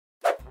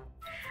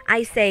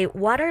I say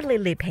water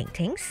lily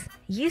paintings.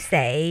 You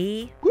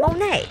say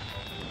Monet.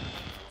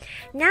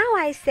 Now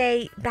I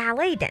say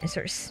ballet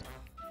dancers.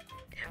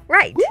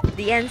 Right,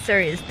 the answer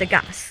is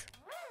Degas.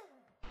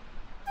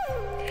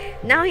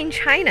 Now in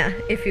China,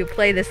 if you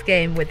play this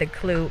game with the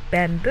clue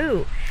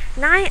bamboo,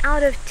 9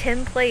 out of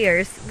 10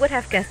 players would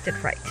have guessed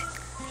it right.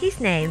 His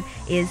name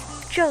is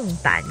Zheng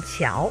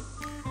Banqiao.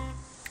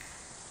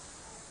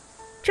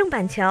 Zheng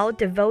Banqiao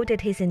devoted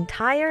his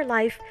entire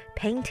life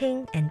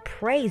painting and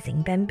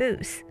praising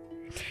bamboos.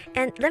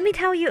 And let me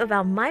tell you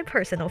about my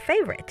personal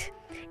favorite.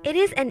 It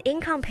is an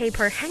ink on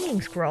paper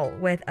hanging scroll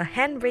with a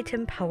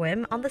handwritten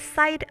poem on the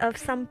side of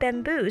some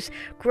bamboos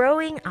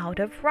growing out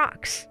of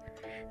rocks.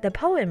 The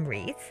poem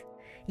reads,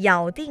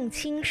 咬定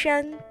青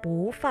山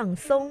不放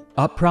松.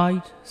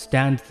 Upright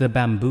stands the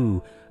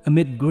bamboo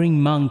amid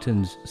green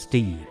mountains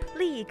steep.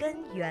 立根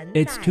原在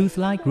Its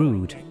tooth-like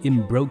root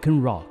in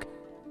broken rock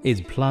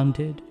is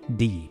planted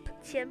deep.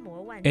 千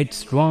磨万 It's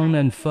strong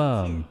and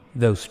firm,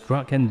 though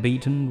struck and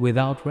beaten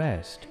without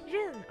rest.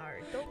 任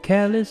尔东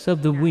Careless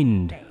of the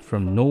wind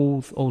from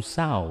north or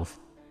south,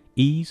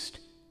 east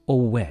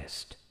or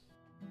west.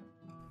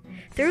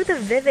 Through the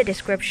vivid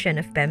description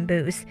of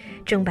bamboos,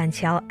 Zheng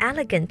Banqiao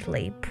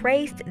elegantly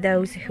praised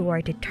those who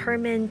are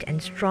determined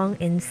and strong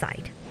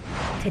inside.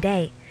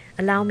 Today,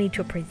 allow me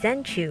to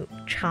present you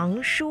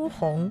Chang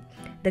Shuhong,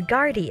 the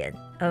guardian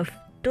of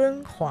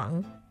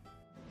Dunhuang.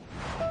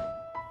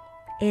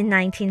 In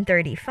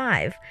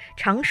 1935,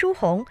 Chang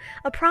Shuhong,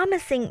 a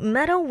promising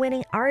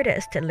medal-winning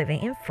artist living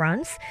in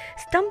France,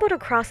 stumbled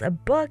across a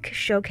book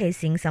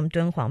showcasing some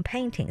Dunhuang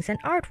paintings and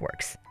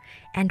artworks,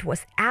 and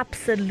was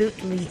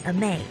absolutely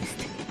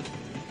amazed.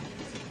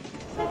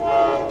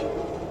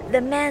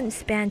 The man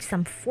spent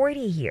some 40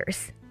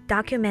 years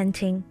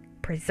documenting,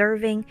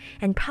 preserving,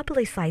 and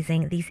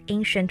publicizing these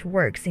ancient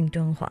works in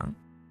Dunhuang.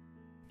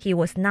 He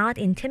was not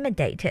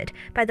intimidated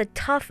by the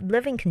tough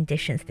living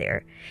conditions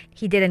there.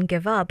 He didn't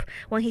give up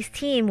when his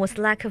team was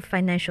lack of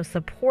financial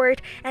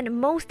support and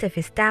most of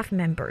his staff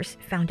members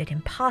found it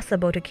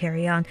impossible to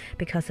carry on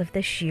because of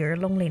the sheer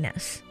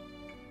loneliness.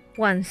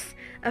 Once,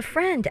 a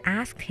friend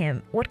asked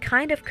him what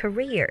kind of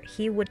career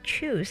he would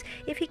choose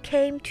if he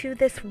came to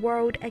this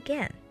world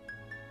again.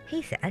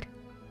 He said,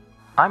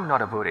 I'm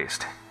not a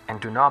Buddhist and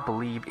do not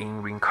believe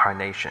in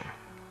reincarnation.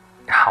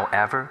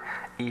 However,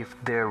 if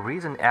there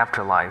is an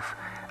afterlife,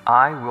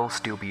 I will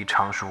still be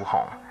Chang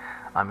Shuhong.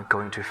 I'm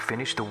going to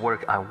finish the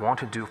work I want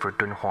to do for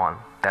Dunhuang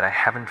that I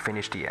haven't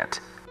finished yet.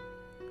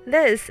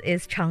 This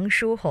is Chang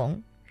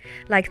Shuhong.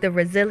 Like the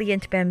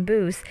resilient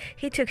bamboos,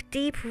 he took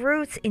deep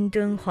roots in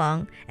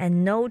Dunhuang,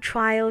 and no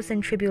trials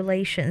and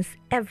tribulations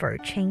ever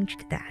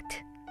changed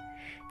that.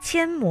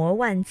 千磨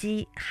万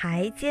击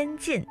还坚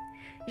劲，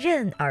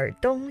任尔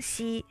东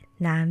西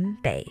南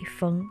北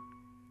风.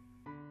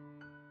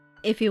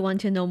 If you want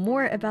to know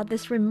more about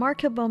this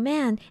remarkable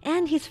man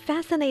and his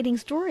fascinating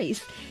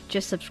stories,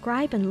 just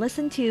subscribe and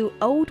listen to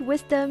Old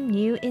Wisdom,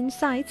 New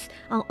Insights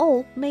on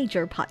all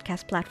major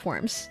podcast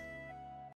platforms.